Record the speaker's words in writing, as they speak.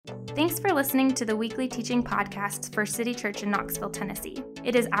Thanks for listening to the weekly teaching podcast for City Church in Knoxville, Tennessee.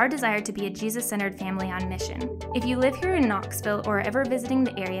 It is our desire to be a Jesus-centered family on mission. If you live here in Knoxville or are ever visiting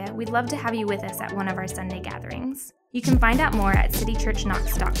the area, we'd love to have you with us at one of our Sunday gatherings. You can find out more at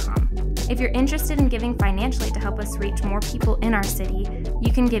citychurchknox.com. If you're interested in giving financially to help us reach more people in our city,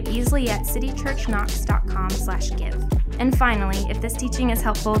 you can give easily at citychurchknox.com/give. And finally, if this teaching is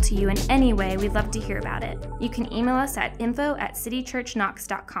helpful to you in any way, we'd love to hear about it. You can email us at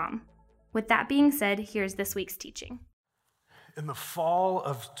info@citychurchknox.com. With that being said, here's this week's teaching. In the fall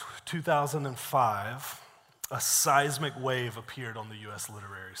of 2005, a seismic wave appeared on the U.S.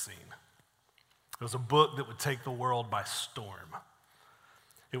 literary scene. It was a book that would take the world by storm.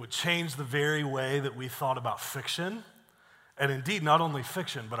 It would change the very way that we thought about fiction, and indeed, not only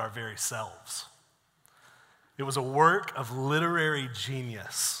fiction, but our very selves. It was a work of literary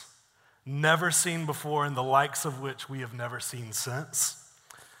genius, never seen before, and the likes of which we have never seen since.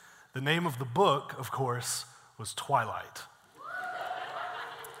 The name of the book, of course, was Twilight.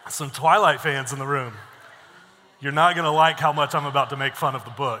 Some Twilight fans in the room. You're not going to like how much I'm about to make fun of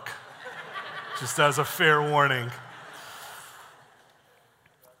the book, just as a fair warning.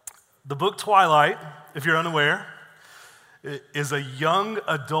 The book Twilight, if you're unaware, is a young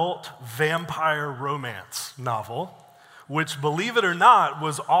adult vampire romance novel, which, believe it or not,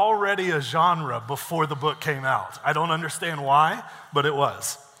 was already a genre before the book came out. I don't understand why, but it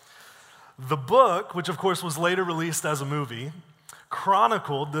was. The book, which of course was later released as a movie,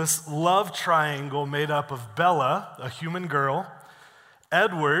 chronicled this love triangle made up of Bella, a human girl,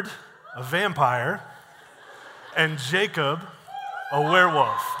 Edward, a vampire, and Jacob, a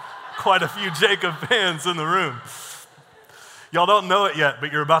werewolf. Quite a few Jacob fans in the room. Y'all don't know it yet,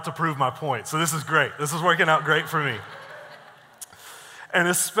 but you're about to prove my point. So this is great. This is working out great for me. And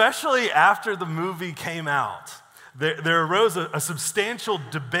especially after the movie came out, there arose a substantial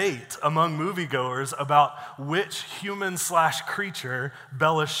debate among moviegoers about which human/creature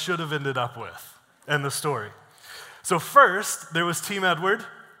Bella should have ended up with in the story. So first, there was Team Edward.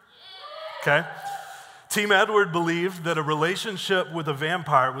 Okay. Team Edward believed that a relationship with a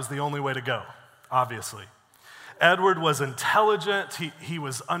vampire was the only way to go, obviously. Edward was intelligent, he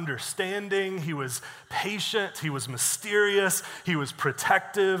was understanding, he was patient, he was mysterious, he was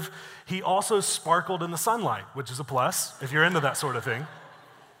protective. He also sparkled in the sunlight, which is a plus if you're into that sort of thing.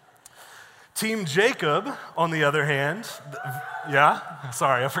 Team Jacob, on the other hand,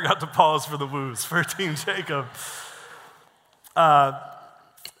 I forgot to pause for the woos for Team Jacob.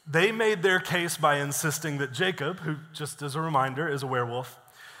 They made their case by insisting that Jacob, who, just as a reminder, is a werewolf,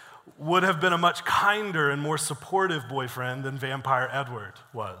 would have been a much kinder and more supportive boyfriend than vampire Edward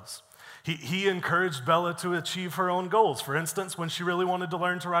was. He encouraged Bella to achieve her own goals. For instance, when she really wanted to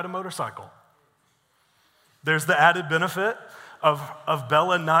learn to ride a motorcycle. There's the added benefit of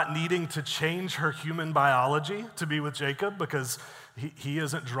Bella not needing to change her human biology to be with Jacob because he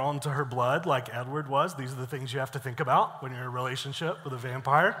isn't drawn to her blood like Edward was. These are the things you have to think about when you're in a relationship with a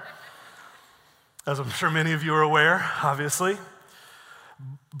vampire, as I'm sure many of you are aware, obviously.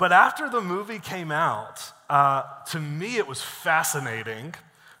 But after the movie came out, to me it was fascinating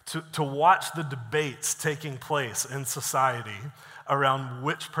to watch the debates taking place in society around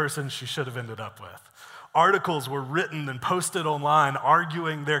which person she should have ended up with. Articles were written and posted online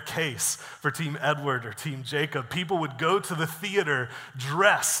arguing their case for Team Edward or Team Jacob. People would go to the theater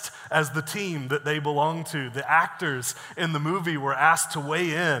dressed as the team that they belonged to. The actors in the movie were asked to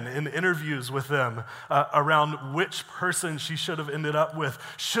weigh in interviews with them around which person she should have ended up with.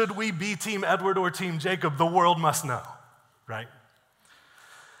 Should we be Team Edward or Team Jacob? The world must know, right?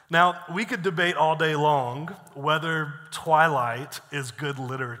 Now, we could debate all day long whether Twilight is good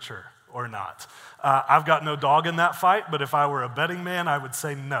literature or not. I've got no dog in that fight, but if I were a betting man, I would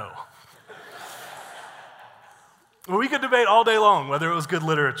say no. We could debate all day long whether it was good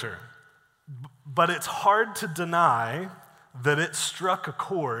literature, but it's hard to deny that it struck a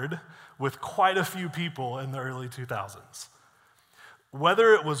chord with quite a few people in the early 2000s.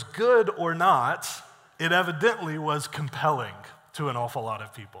 Whether it was good or not, it evidently was compelling to an awful lot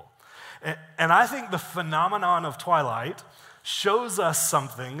of people. And I think the phenomenon of Twilight shows us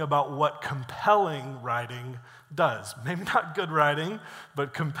something about what compelling writing does. Maybe not good writing,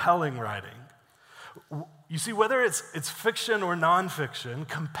 but compelling writing. You see, whether it's fiction or nonfiction,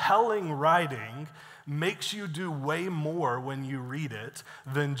 compelling writing makes you do way more when you read it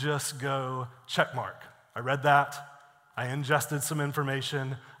than just go, check mark. I read that, I ingested some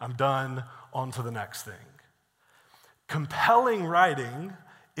information, I'm done, on to the next thing. Compelling writing,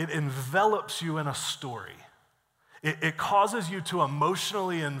 it envelops you in a story. It causes you to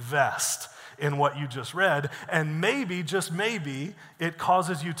emotionally invest in what you just read, and maybe, just maybe, it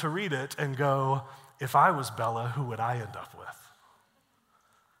causes you to read it and go, if I was Bella, who would I end up with?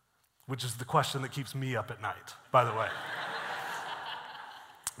 Which is the question that keeps me up at night, by the way.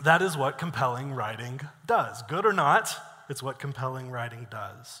 That is what compelling writing does. Good or not, it's what compelling writing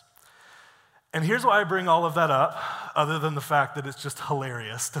does. And here's why I bring all of that up, other than the fact that it's just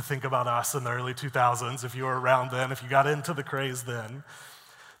hilarious to think about us in the early 2000s, if you were around then, if you got into the craze then.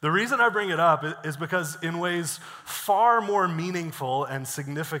 The reason I bring it up is because in ways far more meaningful and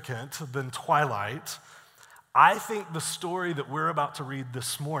significant than Twilight, I think the story that we're about to read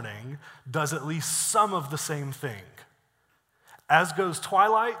this morning does at least some of the same thing. As goes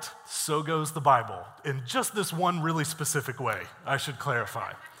Twilight, so goes the Bible, in just this one really specific way, I should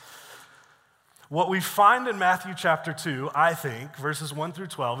clarify. What we find in Matthew chapter 2, I think, verses 1 through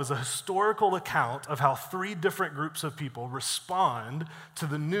 12, is a historical account of how three different groups of people respond to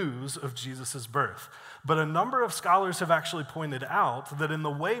the news of Jesus' birth. But a number of scholars have actually pointed out that in the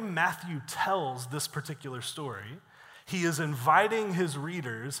way Matthew tells this particular story, he is inviting his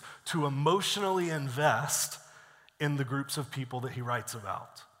readers to emotionally invest in the groups of people that he writes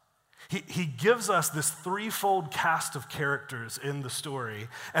about. He gives us this threefold cast of characters in the story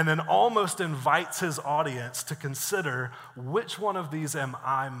and then almost invites his audience to consider, which one of these am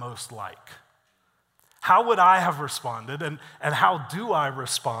I most like? How would I have responded, and how do I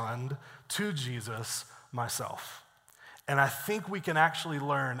respond to Jesus myself? And I think we can actually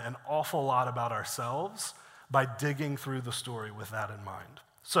learn an awful lot about ourselves by digging through the story with that in mind.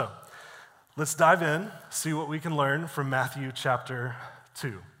 So let's dive in, see what we can learn from Matthew chapter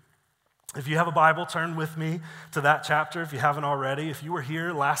 2. If you have a Bible, turn with me to that chapter if you haven't already. If you were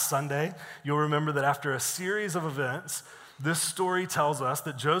here last Sunday, you'll remember that after a series of events, this story tells us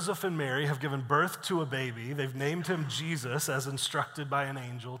that Joseph and Mary have given birth to a baby. They've named him Jesus, as instructed by an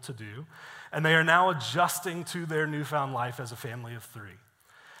angel to do, and they are now adjusting to their newfound life as a family of three.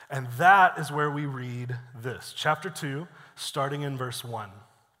 And that is where we read this, chapter 2, starting in verse 1.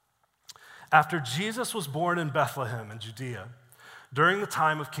 After Jesus was born in Bethlehem in Judea, during the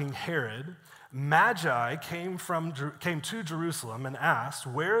time of King Herod, Magi came to Jerusalem and asked,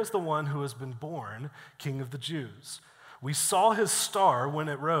 "Where is the one who has been born King of the Jews? We saw his star when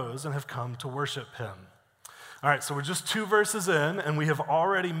it rose and have come to worship him." All right, so we're just 2 verses in, and we have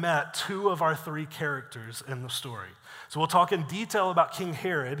already met 2 of our 3 characters in the story. So we'll talk in detail about King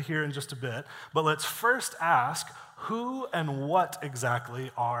Herod here in just a bit, but let's first ask, who and what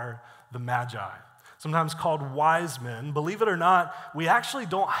exactly are the Magi? Sometimes called wise men. Believe it or not, we actually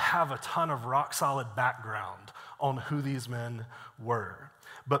don't have a ton of rock-solid background on who these men were.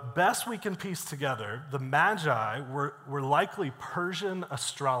 But best we can piece together, the Magi were likely Persian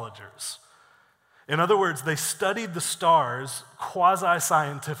astrologers. In other words, they studied the stars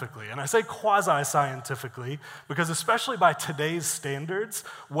quasi-scientifically. And I say quasi-scientifically because especially by today's standards,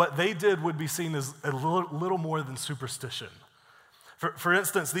 what they did would be seen as a little more than superstition. For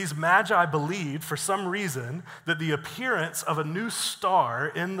instance, these Magi believed, for some reason, that the appearance of a new star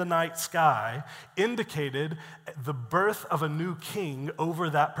in the night sky indicated the birth of a new king over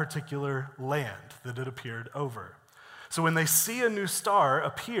that particular land that it appeared over. So when they see a new star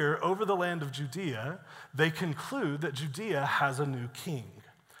appear over the land of Judea, they conclude that Judea has a new king.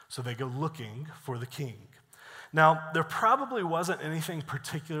 So they go looking for the king. Now, there probably wasn't anything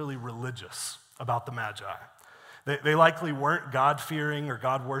particularly religious about the Magi. They likely weren't God-fearing or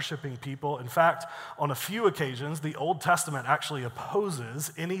God-worshiping people. In fact, on a few occasions, the Old Testament actually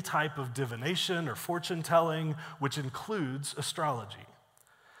opposes any type of divination or fortune-telling, which includes astrology.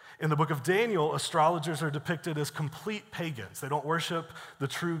 In the book of Daniel, astrologers are depicted as complete pagans. They don't worship the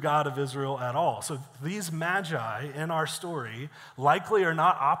true God of Israel at all. So these Magi in our story likely are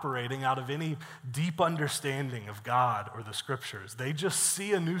not operating out of any deep understanding of God or the scriptures. They just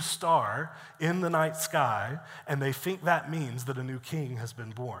see a new star in the night sky, and they think that means that a new king has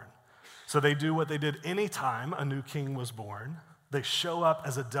been born. So they do what they did anytime a new king was born. They show up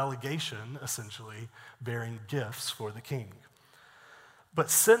as a delegation, essentially, bearing gifts for the king. But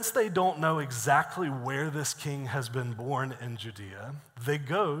since they don't know exactly where this king has been born in Judea, they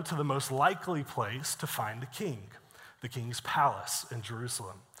go to the most likely place to find a king, the king's palace in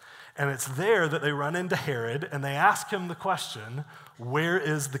Jerusalem. And it's there that they run into Herod and they ask him the question, "Where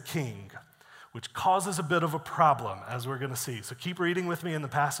is the king?" Which causes a bit of a problem, as we're going to see. So keep reading with me in the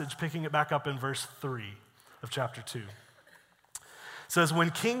passage, picking it back up in verse 3 of chapter 2. It says,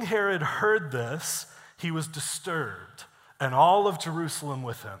 "When King Herod heard this, he was disturbed, and all of Jerusalem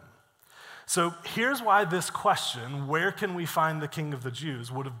with him." So here's why this question, "Where can we find the king of the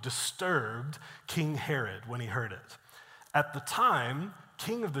Jews?" would have disturbed King Herod when he heard it. At the time,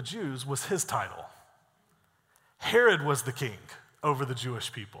 King of the Jews was his title. Herod was the king over the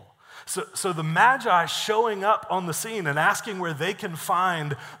Jewish people. So the Magi showing up on the scene and asking where they can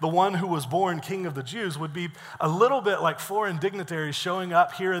find the one who was born King of the Jews would be a little bit like foreign dignitaries showing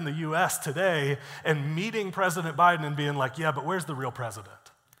up here in the U.S. today and meeting President Biden and being like, yeah, but where's the real president?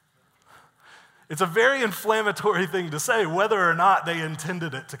 It's a very inflammatory thing to say, whether or not they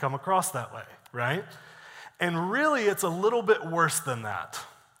intended it to come across that way, right? And really, it's a little bit worse than that.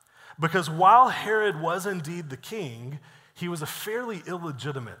 Because while Herod was indeed the king, he was a fairly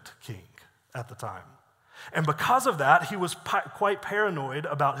illegitimate king at the time. And because of that, he was quite paranoid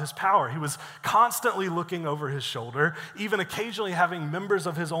about his power. He was constantly looking over his shoulder, even occasionally having members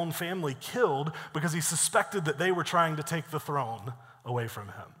of his own family killed because he suspected that they were trying to take the throne away from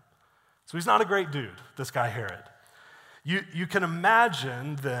him. So he's not a great dude, this guy Herod. You can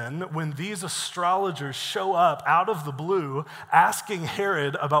imagine then when these astrologers show up out of the blue asking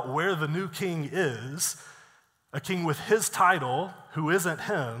Herod about where the new king is, a king with his title who isn't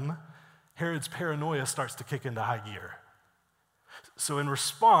him, Herod's paranoia starts to kick into high gear. So in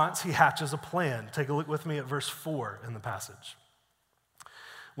response, he hatches a plan. Take a look with me at verse 4 in the passage.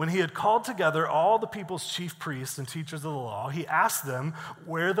 When he had called together all the people's chief priests and teachers of the law, he asked them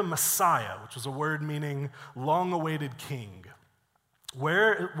where the Messiah, which was a word meaning long-awaited king,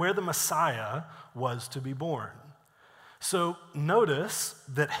 where the Messiah was to be born. So notice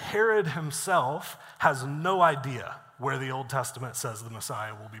that Herod himself has no idea where the Old Testament says the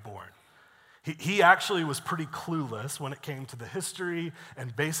Messiah will be born. He actually was pretty clueless when it came to the history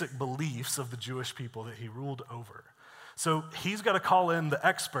and basic beliefs of the Jewish people that he ruled over. So he's got to call in the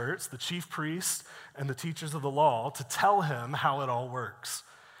experts, the chief priests, and the teachers of the law to tell him how it all works.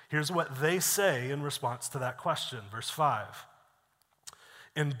 Here's what they say in response to that question. Verse 5.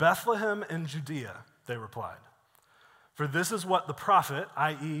 In Bethlehem in Judea, they replied, for this is what the prophet,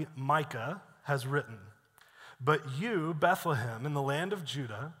 i.e. Micah, has written. But you, Bethlehem, in the land of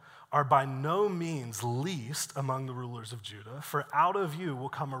Judah, are by no means least among the rulers of Judah, for out of you will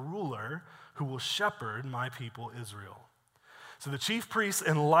come a ruler who will shepherd my people Israel. So the chief priests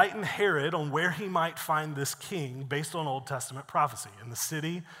enlighten Herod on where he might find this king based on Old Testament prophecy in the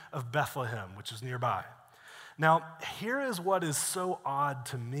city of Bethlehem, which is nearby. Now, here is what is so odd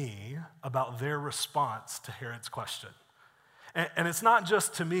to me about their response to Herod's question. And it's not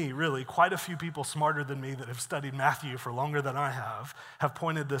just to me, really. Quite a few people smarter than me that have studied Matthew for longer than I have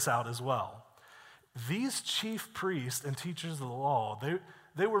pointed this out as well. These chief priests and teachers of the law,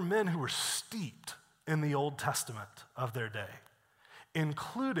 they were men who were steeped in the Old Testament of their day,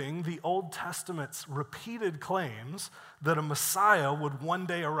 including the Old Testament's repeated claims that a Messiah would one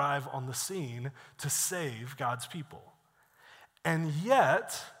day arrive on the scene to save God's people. And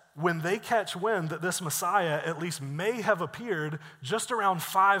yet, when they catch wind that this Messiah at least may have appeared just around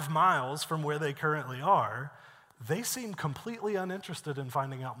 5 miles from where they currently are, they seem completely uninterested in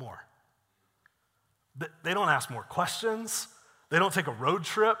finding out more. They don't ask more questions. They don't take a road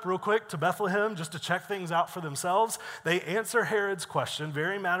trip real quick to Bethlehem just to check things out for themselves. They answer Herod's question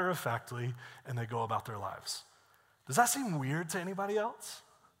very matter-of-factly, and they go about their lives. Does that seem weird to anybody else?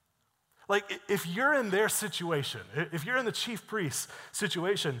 Like, if you're in their situation, if you're in the chief priest's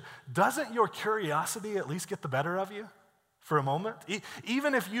situation, doesn't your curiosity at least get the better of you for a moment?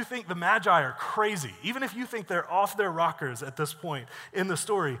 Even if you think the Magi are crazy, even if you think they're off their rockers at this point in the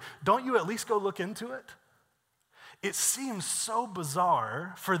story, don't you at least go look into it? It seems so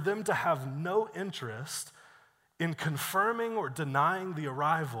bizarre for them to have no interest in confirming or denying the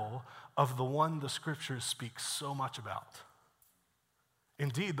arrival of the one the scriptures speak so much about.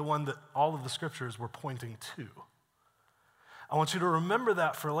 Indeed, the one that all of the scriptures were pointing to. I want you to remember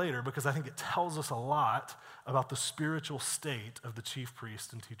that for later because I think it tells us a lot about the spiritual state of the chief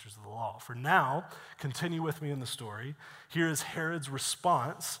priests and teachers of the law. For now, continue with me in the story. Here is Herod's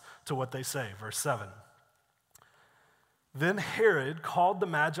response to what they say. Verse 7. Then Herod called the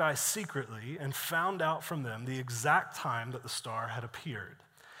Magi secretly and found out from them the exact time that the star had appeared.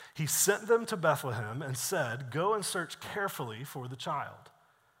 He sent them to Bethlehem and said, "Go and search carefully for the child.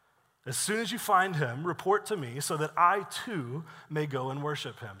 As soon as you find him, report to me so that I too may go and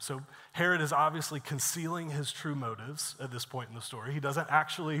worship him." So Herod is obviously concealing his true motives at this point in the story. He doesn't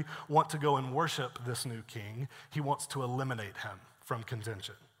actually want to go and worship this new king. He wants to eliminate him from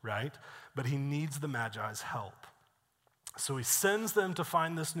contention, right? But he needs the Magi's help. So he sends them to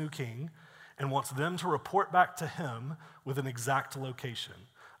find this new king and wants them to report back to him with an exact location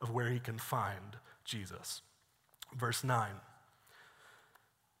of where he can find Jesus. Verse 9.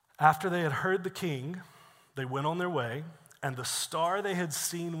 After they had heard the king, they went on their way, And the star they had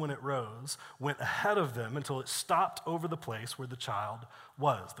seen when it rose went ahead of them until it stopped over the place where the child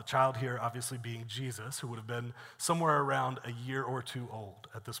was. The child here obviously being Jesus, who would have been somewhere around a year or two old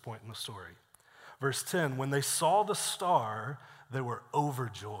at this point in the story. Verse 10, when they saw the star, they were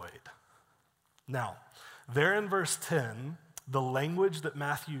overjoyed. Now, there in verse 10, the language that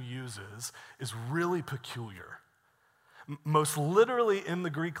Matthew uses is really peculiar. Most literally in the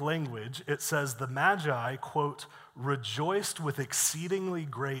Greek language, it says the Magi, quote, rejoiced with exceedingly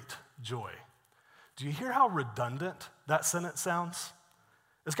great joy. Do you hear how redundant that sentence sounds?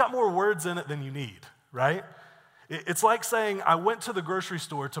 It's got more words in it than you need, right? It's like saying, I went to the grocery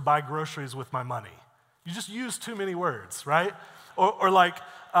store to buy groceries with my money. You just use too many words, right? Or like,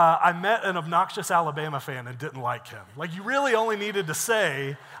 I met an obnoxious Alabama fan and didn't like him. Like, you really only needed to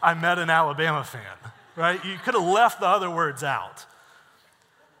say, I met an Alabama fan, right? You could have left the other words out.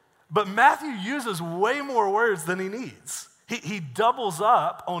 But Matthew uses way more words than he needs. He doubles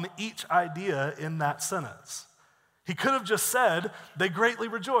up on each idea in that sentence. He could have just said, they greatly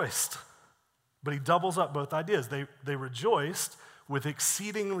rejoiced. But he doubles up both ideas. They rejoiced with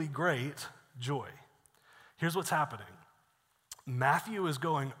exceedingly great joy. Here's what's happening. Matthew is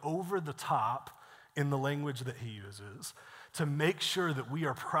going over the top in the language that he uses to make sure that we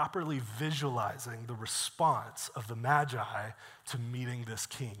are properly visualizing the response of the Magi to meeting this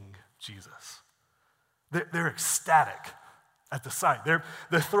King, Jesus. They're ecstatic at the sight. They're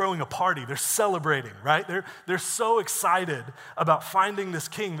throwing a party. They're celebrating, right? They're so excited about finding this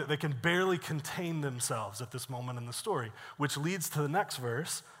king that they can barely contain themselves at this moment in the story, which leads to the next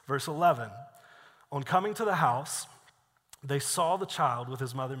verse, verse 11. On coming to the house, they saw the child with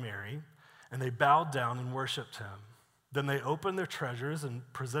his mother Mary, and they bowed down and worshiped him. Then they opened their treasures and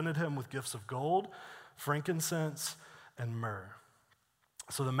presented him with gifts of gold, frankincense, and myrrh.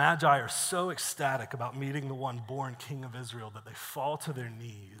 So the Magi are so ecstatic about meeting the one born King of Israel that they fall to their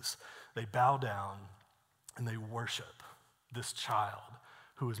knees, they bow down, and they worship this child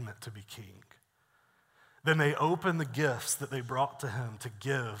who is meant to be king. Then they open the gifts that they brought to him to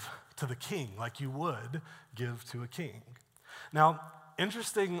give to the king, like you would give to a king. Now,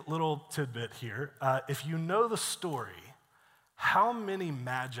 interesting little tidbit here. If you know the story, how many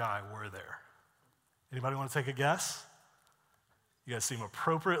Magi were there? Anybody want to take a guess? You guys seem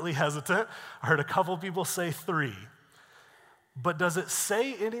appropriately hesitant. I heard a couple people say 3. But does it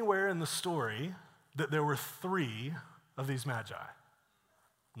say anywhere in the story that there were 3 of these Magi?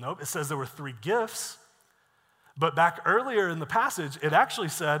 Nope, it says there were 3 gifts. But back earlier in the passage, it actually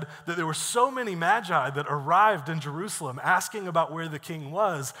said that there were so many Magi that arrived in Jerusalem asking about where the king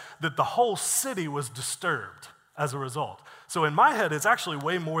was that the whole city was disturbed as a result. So in my head, it's actually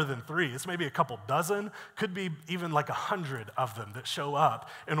way more than 3. It's maybe a couple dozen, could be even like 100 of them that show up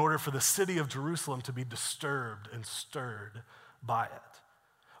in order for the city of Jerusalem to be disturbed and stirred by it.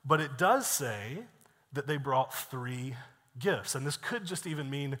 But it does say that they brought 3 gifts, and this could just even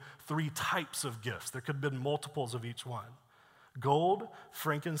mean 3 types of gifts. There could have been multiples of each one. Gold,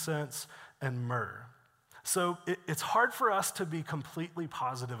 frankincense, and myrrh. So it's hard for us to be completely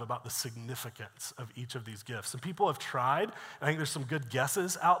positive about the significance of each of these gifts. And people have tried. I think there's some good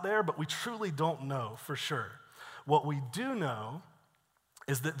guesses out there, but we truly don't know for sure. What we do know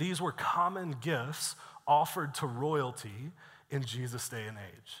is that these were common gifts offered to royalty in Jesus' day and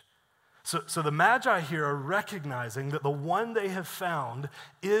age. So the Magi here are recognizing that the one they have found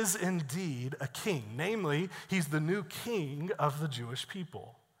is indeed a king. Namely, he's the new king of the Jewish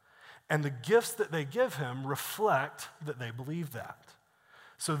people. And the gifts that they give him reflect that they believe that.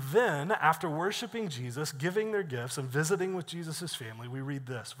 So then, after worshiping Jesus, giving their gifts, and visiting with Jesus' family, we read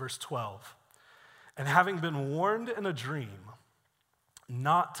this, verse 12. And having been warned in a dream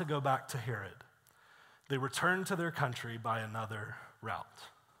not to go back to Herod, they returned to their country by another route.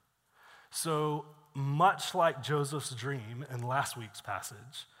 So much like Joseph's dream in last week's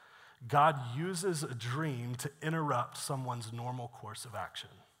passage, God uses a dream to interrupt someone's normal course of action.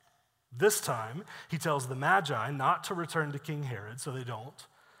 This time, he tells the Magi not to return to King Herod, so they don't.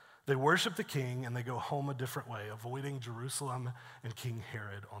 They worship the king and they go home a different way, avoiding Jerusalem and King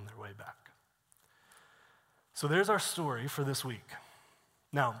Herod on their way back. So there's our story for this week.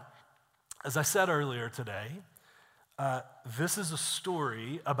 Now, as I said earlier today, this is a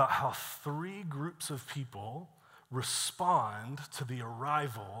story about how 3 groups of people respond to the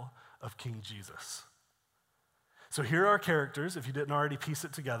arrival of King Jesus. So here are our characters, if you didn't already piece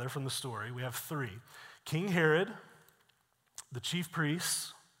it together from the story. We have 3. King Herod, the chief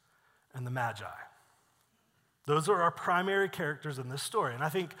priests, and the Magi. Those are our primary characters in this story. And I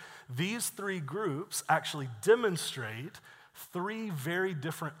think these 3 groups actually demonstrate three very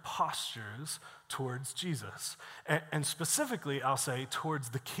different postures towards Jesus. And specifically, I'll say, towards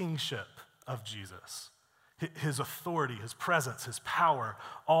the kingship of Jesus. His authority, his presence, his power,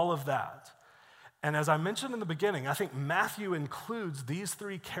 all of that. And as I mentioned in the beginning, I think Matthew includes these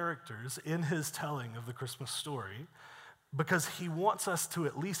three characters in his telling of the Christmas story because he wants us to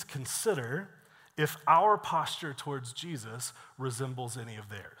at least consider if our posture towards Jesus resembles any of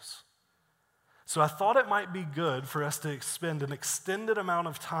theirs. So I thought it might be good for us to spend an extended amount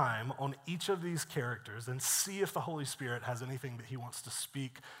of time on each of these characters and see if the Holy Spirit has anything that he wants to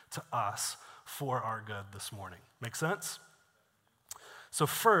speak to us for our good this morning. Make sense? So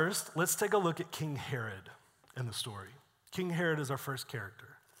first, let's take a look at King Herod in the story. King Herod is our first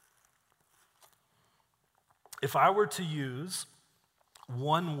character. If I were to use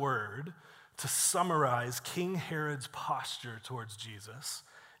one word to summarize King Herod's posture towards Jesus,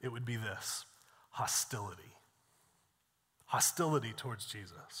 it would be this: hostility. Hostility towards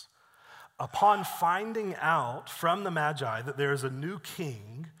Jesus. Upon finding out from the Magi that there is a new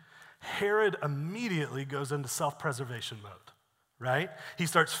king, Herod immediately goes into self-preservation mode. Right? He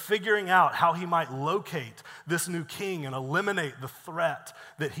starts figuring out how he might locate this new king and eliminate the threat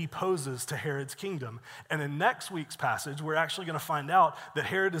that he poses to Herod's kingdom. And in next week's passage, we're actually going to find out that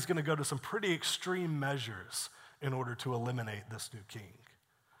Herod is going to go to some pretty extreme measures in order to eliminate this new king.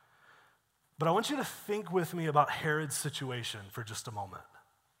 But I want you to think with me about Herod's situation for just a moment.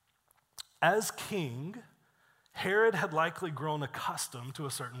 As king, Herod had likely grown accustomed to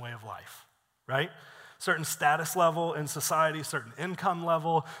a certain way of life, right? Certain status level in society, certain income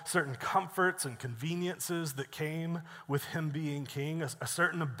level, certain comforts and conveniences that came with him being king, a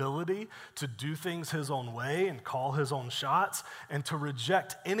certain ability to do things his own way and call his own shots, and to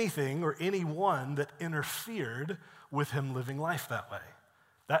reject anything or anyone that interfered with him living life that way.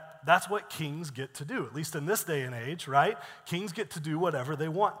 That's what kings get to do, at least in this day and age, right? Kings get to do whatever they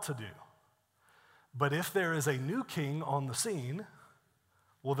want to do. But if there is a new king on the scene,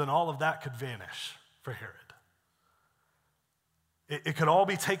 well, then all of that could vanish for Herod. It could all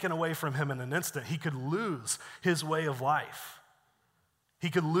be taken away from him in an instant. He could lose his way of life. He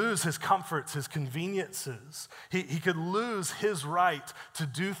could lose his comforts, his conveniences. He could lose his right to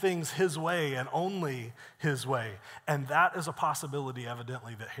do things his way and only his way. And that is a possibility,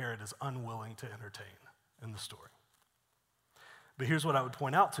 evidently, that Herod is unwilling to entertain in the story. But here's what I would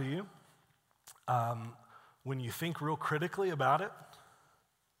point out to you. When you think real critically about it,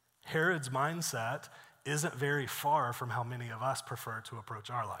 Herod's mindset isn't very far from how many of us prefer to approach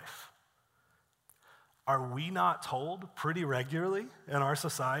our life. Are we not told pretty regularly in our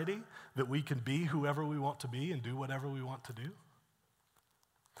society that we can be whoever we want to be and do whatever we want to do?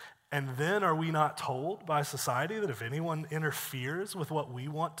 And then are we not told by society that if anyone interferes with what we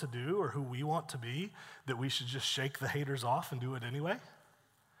want to do or who we want to be, that we should just shake the haters off and do it anyway?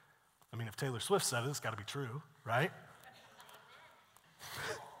 I mean, if Taylor Swift said it, it's got to be true, right?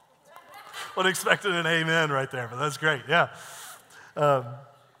 Would have expected an amen right there, but that's great, yeah.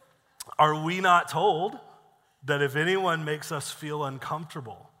 Are we not told that if anyone makes us feel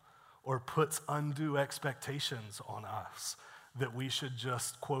uncomfortable or puts undue expectations on us, that we should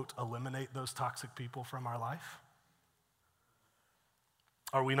just, quote, eliminate those toxic people from our life?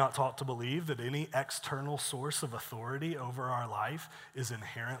 Are we not taught to believe that any external source of authority over our life is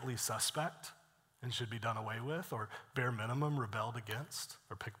inherently suspect and should be done away with, or bare minimum rebelled against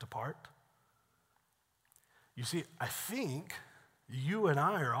or picked apart? You see, I think you and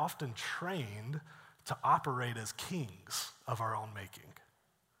I are often trained to operate as kings of our own making.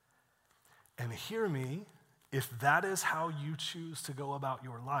 And hear me, if that is how you choose to go about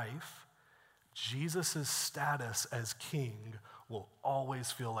your life, Jesus' status as king will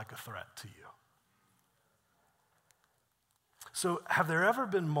always feel like a threat to you. So, have there ever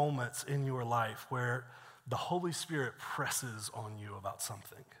been moments in your life where the Holy Spirit presses on you about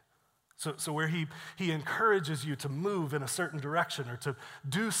something? So where he encourages you to move in a certain direction or to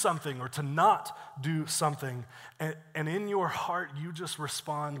do something or to not do something, and in your heart you just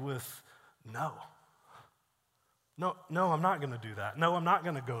respond with, no. No, I'm not going to do that. No, I'm not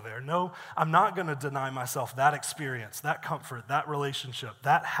going to go there. No, I'm not going to deny myself that experience, that comfort, that relationship,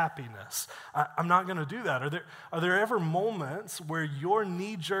 that happiness. I'm not going to do that. Are there ever moments where your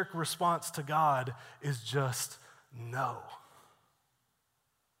knee-jerk response to God is just no?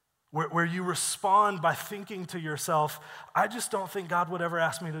 Where you respond by thinking to yourself, I just don't think God would ever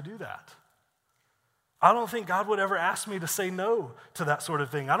ask me to do that. I don't think God would ever ask me to say no to that sort of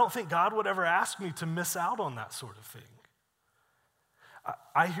thing. I don't think God would ever ask me to miss out on that sort of thing.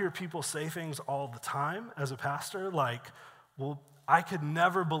 I hear people say things all the time as a pastor like, well, I could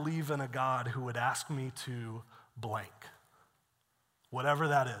never believe in a God who would ask me to blank. whatever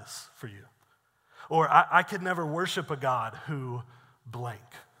that is for you. Or I could never worship a God who blank.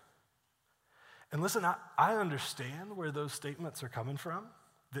 And listen, I understand where those statements are coming from.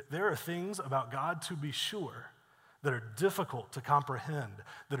 There are things about God, to be sure, that are difficult to comprehend,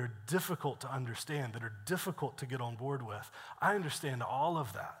 that are difficult to understand, that are difficult to get on board with. I understand all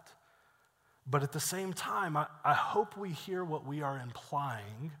of that. But at the same time, I hope we hear what we are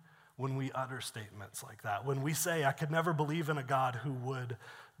implying when we utter statements like that. When we say, I could never believe in a God who would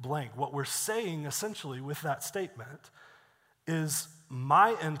blank. What we're saying essentially with that statement is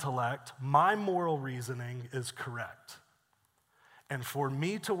my intellect, my moral reasoning is correct. And for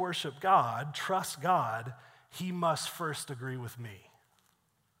me to worship God, trust God, he must first agree with me.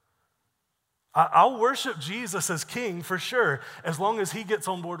 I'll worship Jesus as king for sure, as long as he gets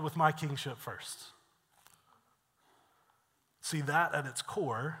on board with my kingship first. See, that at its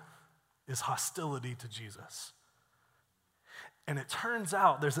core is hostility to Jesus. And it turns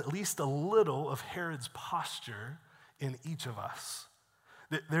out there's at least a little of Herod's posture in each of us.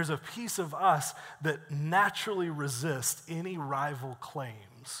 There's a piece of us that naturally resists any rival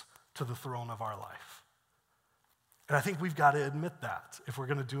claims to the throne of our life. And I think we've got to admit that if we're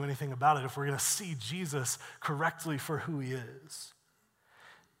going to do anything about it, if we're going to see Jesus correctly for who he is.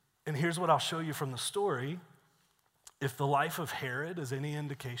 And here's what I'll show you from the story. If the life of Herod is any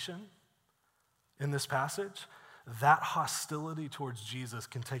indication in this passage, that hostility towards Jesus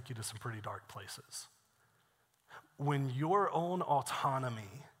can take you to some pretty dark places. When your own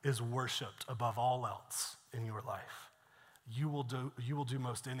autonomy is worshiped above all else in your life, you will do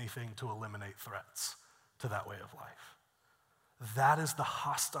most anything to eliminate threats to that way of life. That is the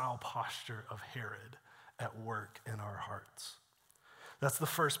hostile posture of Herod at work in our hearts. That's the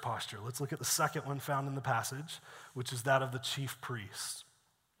first posture. Let's look at the second one found in the passage, which is that of the chief priests.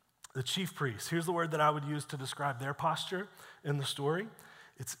 The chief priests, here's the word that I would use to describe their posture in the story.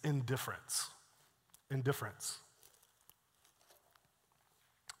 It's indifference. Indifference.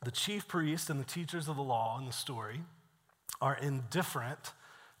 The chief priests and the teachers of the law in the story are indifferent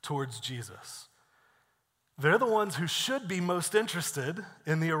towards Jesus. They're the ones who should be most interested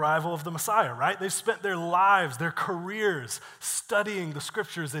in the arrival of the Messiah, right? They've spent their lives, their careers, studying the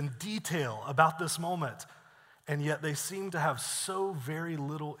scriptures in detail about this moment, and yet they seem to have so very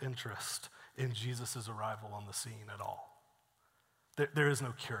little interest in Jesus' arrival on the scene at all. There is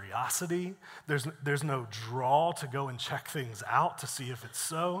no curiosity, there's no draw to go and check things out to see if it's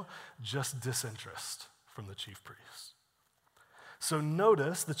so, just disinterest from the chief priests. So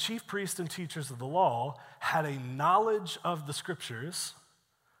notice the chief priests and teachers of the law had a knowledge of the scriptures,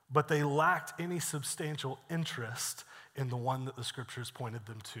 but they lacked any substantial interest in the one that the scriptures pointed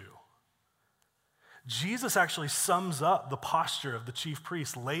them to. Jesus actually sums up the posture of the chief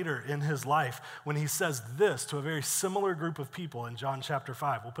priests later in his life when he says this to a very similar group of people in John chapter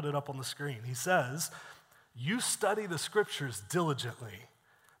 5. We'll put it up on the screen. He says, "You study the scriptures diligently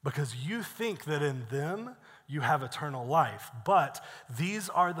because you think that in them you have eternal life, but these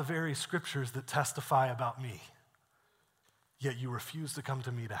are the very scriptures that testify about me, yet you refuse to come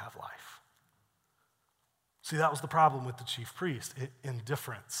to me to have life." See, that was the problem with the chief priest,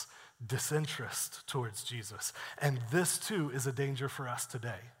 indifference, disinterest towards Jesus. And this too is a danger for us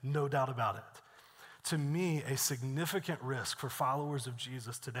today, no doubt about it. To me, a significant risk for followers of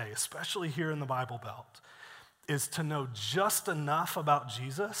Jesus today, especially here in the Bible Belt, is to know just enough about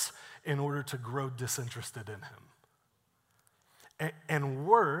Jesus in order to grow disinterested in him. And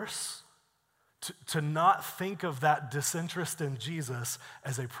worse, to not think of that disinterest in Jesus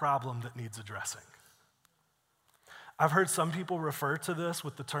as a problem that needs addressing. I've heard some people refer to this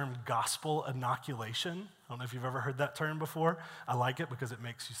with the term gospel inoculation. I don't know if you've ever heard that term before. I like it because it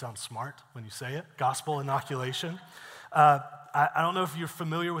makes you sound smart when you say it. Gospel inoculation. I don't know if you're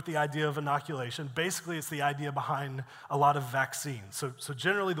familiar with the idea of inoculation. Basically, it's the idea behind a lot of vaccines. So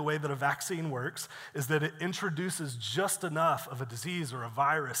generally, the way that a vaccine works is that it introduces just enough of a disease or a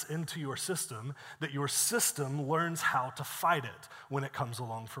virus into your system that your system learns how to fight it when it comes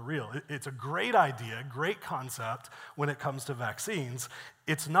along for real. It's a great idea, great concept when it comes to vaccines.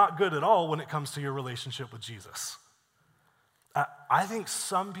 It's not good at all when it comes to your relationship with Jesus. I think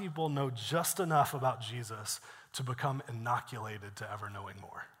some people know just enough about Jesus to become inoculated to ever knowing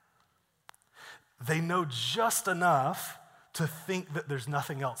more. They know just enough to think that there's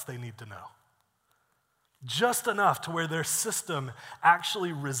nothing else they need to know. Just enough to where their system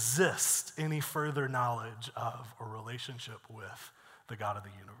actually resists any further knowledge of or relationship with the God of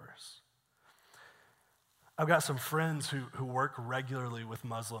the universe. I've got some friends who work regularly with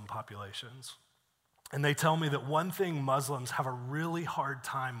Muslim populations, and they tell me that one thing Muslims have a really hard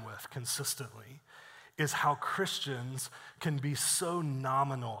time with consistently is how Christians can be so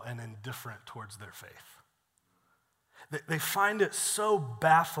nominal and indifferent towards their faith. They find it so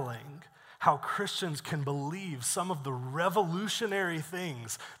baffling how Christians can believe some of the revolutionary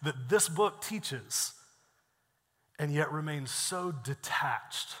things that this book teaches and yet remain so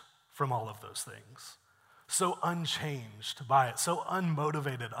detached from all of those things, so unchanged by it, so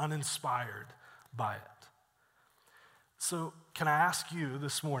unmotivated, uninspired by it. So can I ask you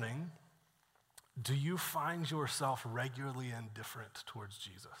this morning, do you find yourself regularly indifferent towards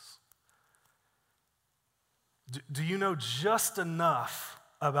Jesus? Do you know just enough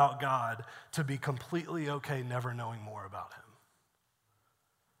about God to be completely okay never knowing more about him?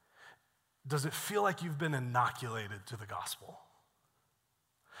 Does it feel like you've been inoculated to the gospel?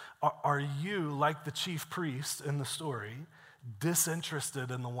 Are you, like the chief priest in the story, disinterested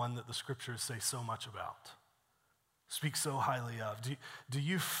in the one that the scriptures say so much about, speak so highly of? Do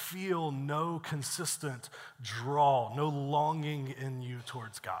you feel no consistent draw, no longing in you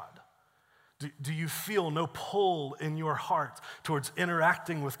towards God? Do you feel no pull in your heart towards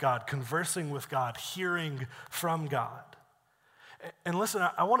interacting with God, conversing with God, hearing from God? And listen,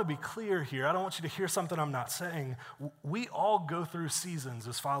 I want to be clear here. I don't want you to hear something I'm not saying. We all go through seasons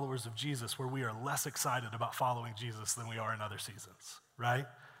as followers of Jesus where we are less excited about following Jesus than we are in other seasons, right?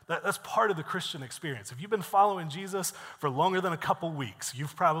 That's part of the Christian experience. If you've been following Jesus for longer than a couple weeks,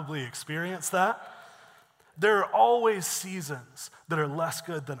 you've probably experienced that. There are always seasons that are less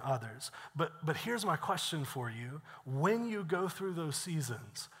good than others. But here's my question for you. When you go through those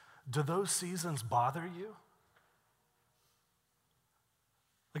seasons, do those seasons bother you?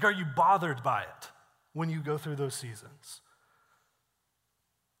 Like, are you bothered by it when you go through those seasons?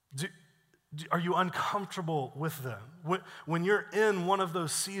 Are you uncomfortable with them? When you're in one of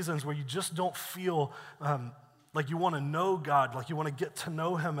those seasons where you just don't feel like you want to know God, like you want to get to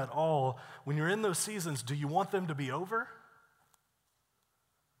know him at all, when you're in those seasons, do you want them to be over?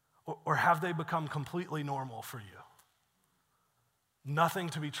 Or have they become completely normal for you? Nothing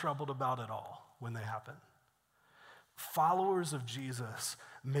to be troubled about at all when they happen. Followers of Jesus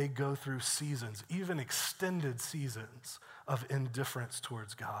may go through seasons, even extended seasons, of indifference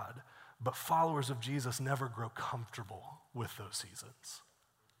towards God, but followers of Jesus never grow comfortable with those seasons.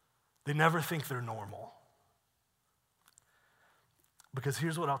 They never think they're normal. Because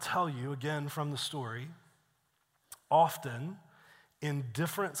here's what I'll tell you, again from the story. Often,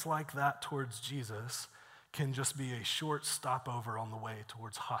 indifference like that towards Jesus can just be a short stopover on the way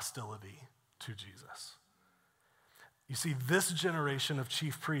towards hostility to Jesus. You see, this generation of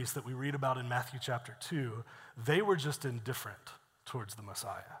chief priests that we read about in Matthew chapter 2, they were just indifferent towards the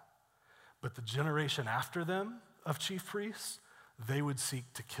Messiah. But the generation after them of chief priests, they would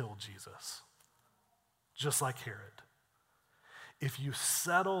seek to kill Jesus, just like Herod. If you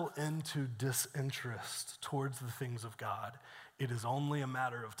settle into disinterest towards the things of God, it is only a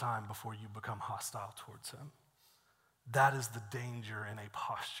matter of time before you become hostile towards him. That is the danger in a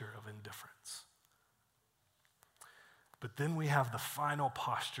posture of indifference. But then we have the final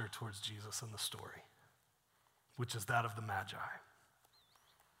posture towards Jesus in the story, which is that of the Magi.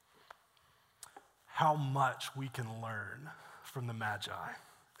 How much we can learn from the Magi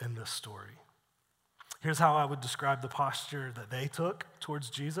in this story. Here's how I would describe the posture that they took towards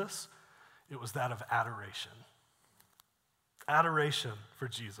Jesus. It was that of adoration. Adoration for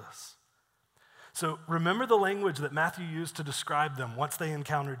Jesus. So remember the language that Matthew used to describe them once they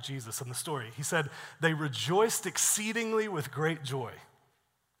encountered Jesus in the story. He said, they rejoiced exceedingly with great joy.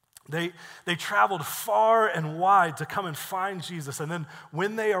 They traveled far and wide to come and find Jesus, and then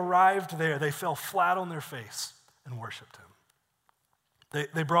when they arrived there, they fell flat on their face and worshiped him.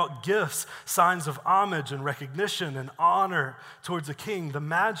 They brought gifts, signs of homage and recognition and honor towards the king. The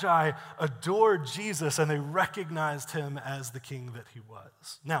Magi adored Jesus, and they recognized him as the king that he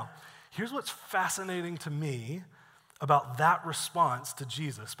was. Now, here's what's fascinating to me about that response to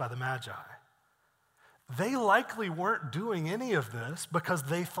Jesus by the Magi. They likely weren't doing any of this because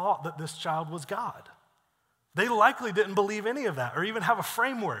they thought that this child was God. They likely didn't believe any of that or even have a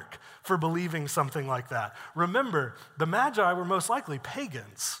framework for believing something like that. Remember, the Magi were most likely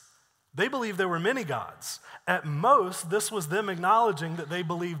pagans. They believed there were many gods. At most, this was them acknowledging that they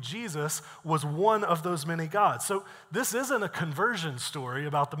believed Jesus was one of those many gods. So this isn't a conversion story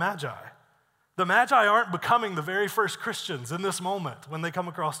about the Magi. The Magi aren't becoming the very first Christians in this moment when they come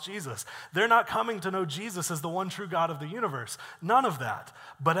across Jesus. They're not coming to know Jesus as the one true God of the universe. None of that.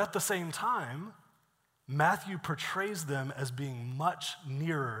 But at the same time, Matthew portrays them as being much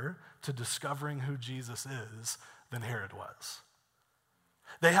nearer to discovering who Jesus is than Herod was.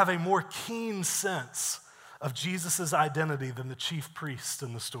 They have a more keen sense of Jesus' identity than the chief priests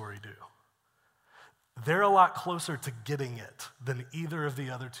in the story do. they're a lot closer to getting it than either of the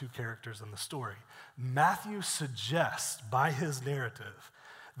other two characters in the story. Matthew suggests by his narrative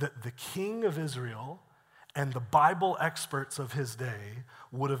that the king of Israel and the Bible experts of his day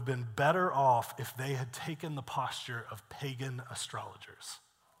would have been better off if they had taken the posture of pagan astrologers.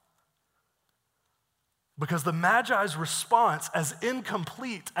 Because the Magi's response, as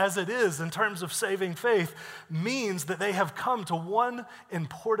incomplete as it is in terms of saving faith, means that they have come to one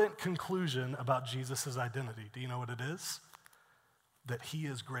important conclusion about Jesus' identity. Do you know what it is? That he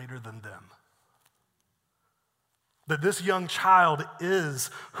is greater than them. That this young child is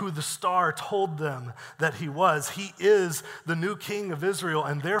who the star told them that he was. He is the new king of Israel,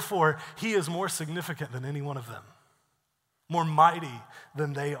 and therefore he is more significant than any one of them. More mighty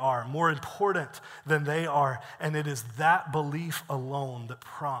than they are, more important than they are. And it is that belief alone that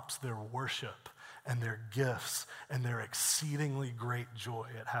prompts their worship and their gifts and their exceedingly great joy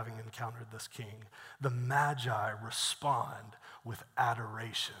at having encountered this king. The Magi respond with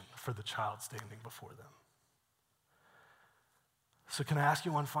adoration for the child standing before them. So can I ask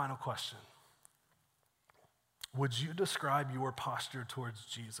you one final question? Would you describe your posture towards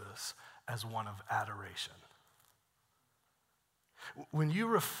Jesus as one of adoration? When you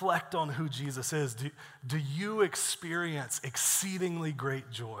reflect on who Jesus is, do you experience exceedingly great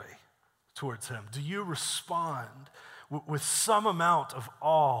joy towards him? Do you respond with some amount of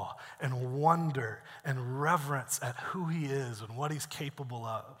awe and wonder and reverence at who he is and what he's capable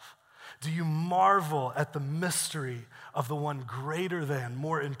of? Do you marvel at the mystery of the one greater than,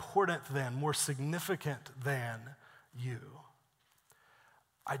 more important than, more significant than you?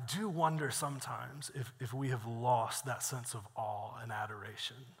 I do wonder sometimes if we have lost that sense of awe and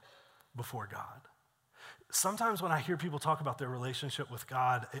adoration before God. Sometimes when I hear people talk about their relationship with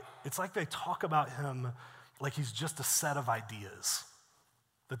God, it's like they talk about him like he's just a set of ideas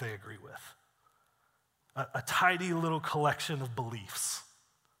that they agree with, a tidy little collection of beliefs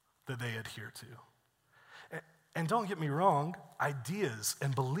that they adhere to. And don't get me wrong, ideas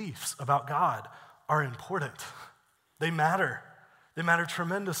and beliefs about God are important. They matter. They matter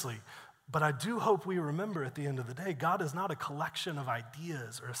tremendously. But I do hope we remember at the end of the day, God is not a collection of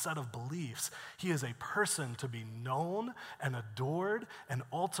ideas or a set of beliefs. He is a person to be known and adored and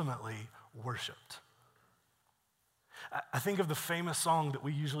ultimately worshiped. I think of the famous song that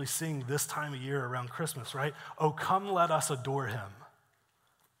we usually sing this time of year around Christmas, right? Oh, come let us adore him.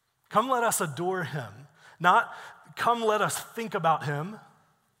 Come let us adore him. Not come let us think about him.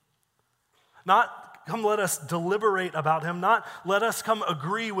 Not come let us deliberate about him. Not let us come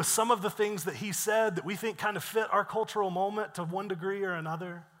agree with some of the things that he said that we think kind of fit our cultural moment to one degree or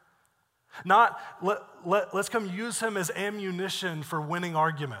another. Not let's come use him as ammunition for winning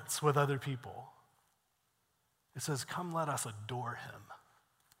arguments with other people. It says, come let us adore him.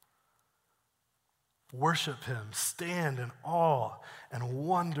 Worship him, stand in awe and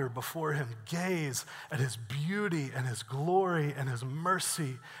wonder before him, gaze at his beauty and his glory and his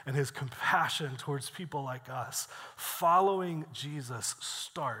mercy and his compassion towards people like us. Following Jesus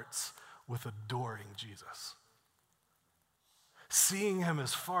starts with adoring Jesus. Seeing him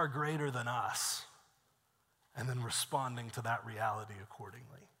as far greater than us and then responding to that reality accordingly.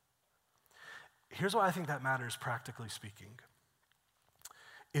 Here's why I think that matters practically speaking.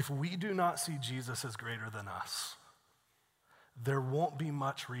 If we do not see Jesus as greater than us, there won't be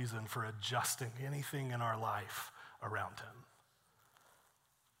much reason for adjusting anything in our life around him.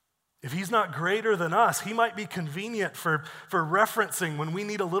 If he's not greater than us, he might be convenient for referencing when we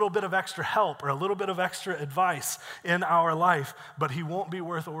need a little bit of extra help or a little bit of extra advice in our life, but he won't be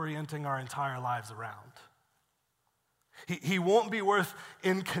worth orienting our entire lives around. He won't be worth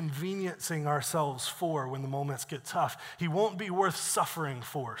inconveniencing ourselves for when the moments get tough. He won't be worth suffering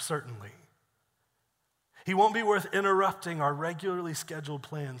for, certainly. He won't be worth interrupting our regularly scheduled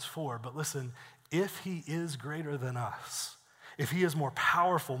plans for. But listen, if he is greater than us, if he is more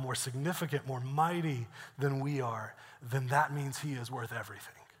powerful, more significant, more mighty than we are, then that means he is worth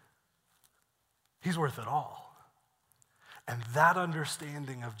everything. He's worth it all. And that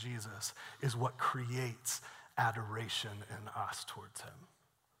understanding of Jesus is what creates adoration in us towards him.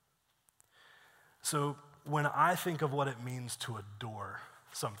 So when I think of what it means to adore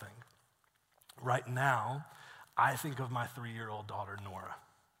something, right now, I think of my 3-year-old daughter, Nora.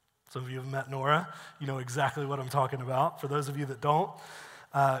 Some of you have met Nora. You know exactly what I'm talking about. For those of you that don't,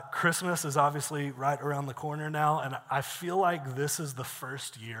 Christmas is obviously right around the corner now, and I feel like this is the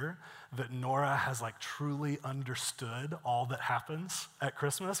first year that Nora has truly understood all that happens at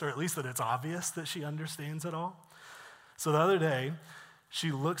Christmas, or at least that it's obvious that she understands it all. So the other day,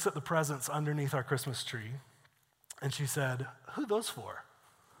 she looks at the presents underneath our Christmas tree, and she said, "Who are those for?"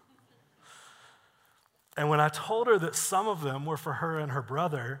 And when I told her that some of them were for her and her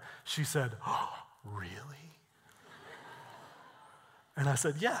brother, she said, "Oh, really?" And I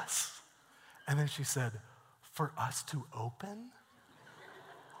said, "Yes." And then she said, "For us to open?"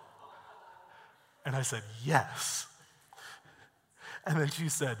 And I said, "Yes." And then she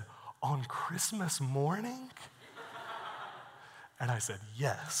said, "On Christmas morning?" And I said,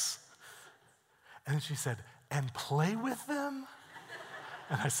 "Yes." And then she said, "And play with them?"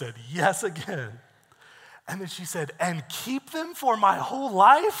 And I said, "Yes," again. And then she said, "And keep them for my whole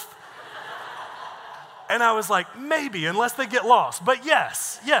life?" And I was like, "Maybe, unless they get lost. But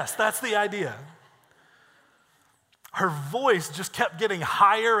yes, that's the idea." Her voice just kept getting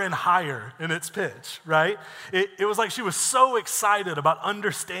higher and higher in its pitch, right? It was like she was so excited about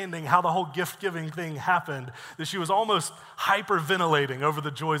understanding how the whole gift-giving thing happened that she was almost hyperventilating over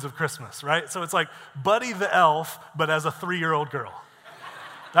the joys of Christmas, right? So it's like Buddy the Elf, but as a 3-year-old girl.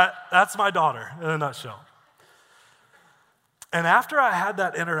 That's my daughter in a nutshell. And after I had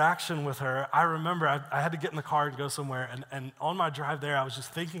that interaction with her, I remember I had to get in the car and go somewhere, and on my drive there, I was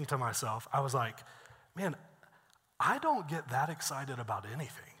just thinking to myself, I was like, man, I don't get that excited about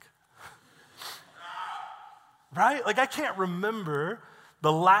anything. Right? Like, I can't remember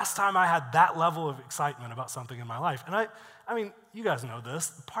the last time I had that level of excitement about something in my life. And I mean, you guys know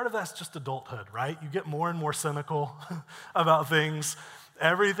this. Part of that's just adulthood, right? You get more and more cynical about things.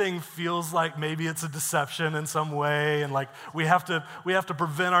 Everything feels like maybe it's a deception in some way, and like we have to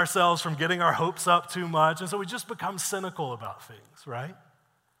prevent ourselves from getting our hopes up too much, and so we just become cynical about things, right?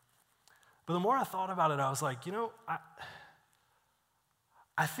 But the more I thought about it, I was like,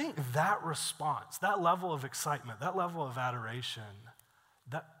 I think that response, that level of excitement, that level of adoration,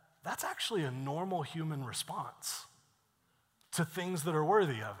 that's actually a normal human response to things that are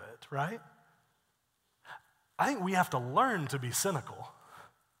worthy of it, right? I think we have to learn to be cynical.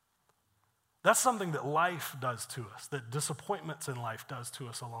 That's something that life does to us, that disappointments in life does to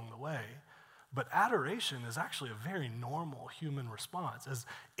us along the way. But adoration is actually a very normal human response, as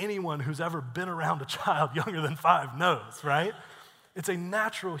anyone who's ever been around a child younger than 5 knows, right? It's a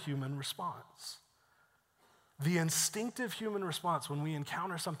natural human response. The instinctive human response when we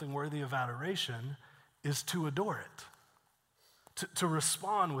encounter something worthy of adoration is to adore it, to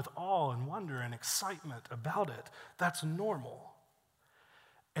respond with awe and wonder and excitement about it. That's normal.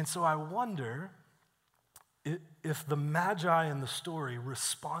 And so I wonder if the Magi in the story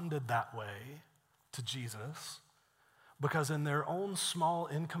responded that way to Jesus because in their own small,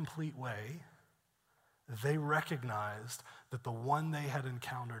 incomplete way, they recognized that the one they had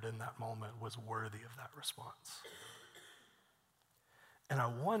encountered in that moment was worthy of that response. And I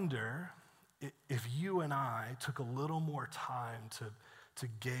wonder if you and I took a little more time to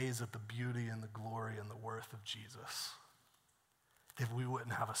gaze at the beauty and the glory and the worth of Jesus, if we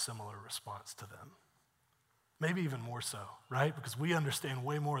wouldn't have a similar response to them. Maybe even more so, right? Because we understand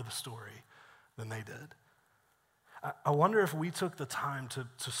way more of the story than they did. I wonder if we took the time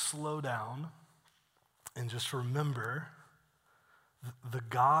to slow down and just remember the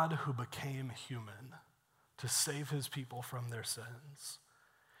God who became human to save his people from their sins,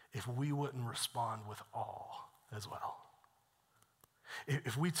 if we wouldn't respond with awe as well.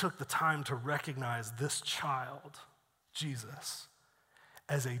 If we took the time to recognize this child, Jesus,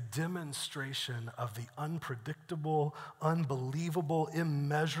 as a demonstration of the unpredictable, unbelievable,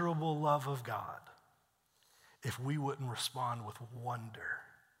 immeasurable love of God, if we wouldn't respond with wonder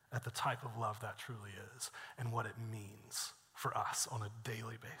at the type of love that truly is and what it means for us on a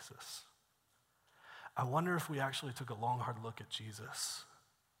daily basis. I wonder if we actually took a long, hard look at Jesus,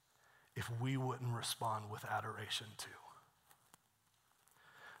 if we wouldn't respond with adoration too.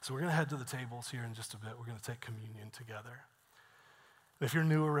 So we're going to head to the tables here in just a bit. We're going to take communion together. If you're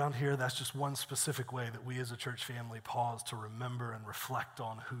new around here, that's just one specific way that we as a church family pause to remember and reflect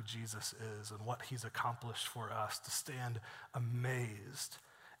on who Jesus is and what he's accomplished for us, to stand amazed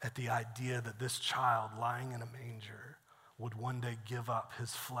at the idea that this child lying in a manger would one day give up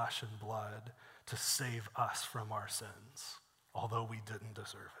his flesh and blood to save us from our sins, although we didn't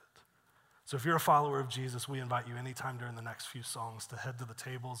deserve it. So if you're a follower of Jesus, we invite you anytime during the next few songs to head to the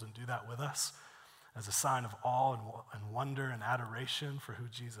tables and do that with us, as a sign of awe and wonder and adoration for who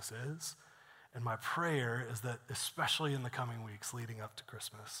Jesus is. And my prayer is that, especially in the coming weeks leading up to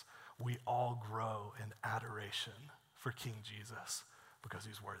Christmas, we all grow in adoration for King Jesus because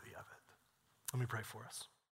he's worthy of it. Let me pray for us.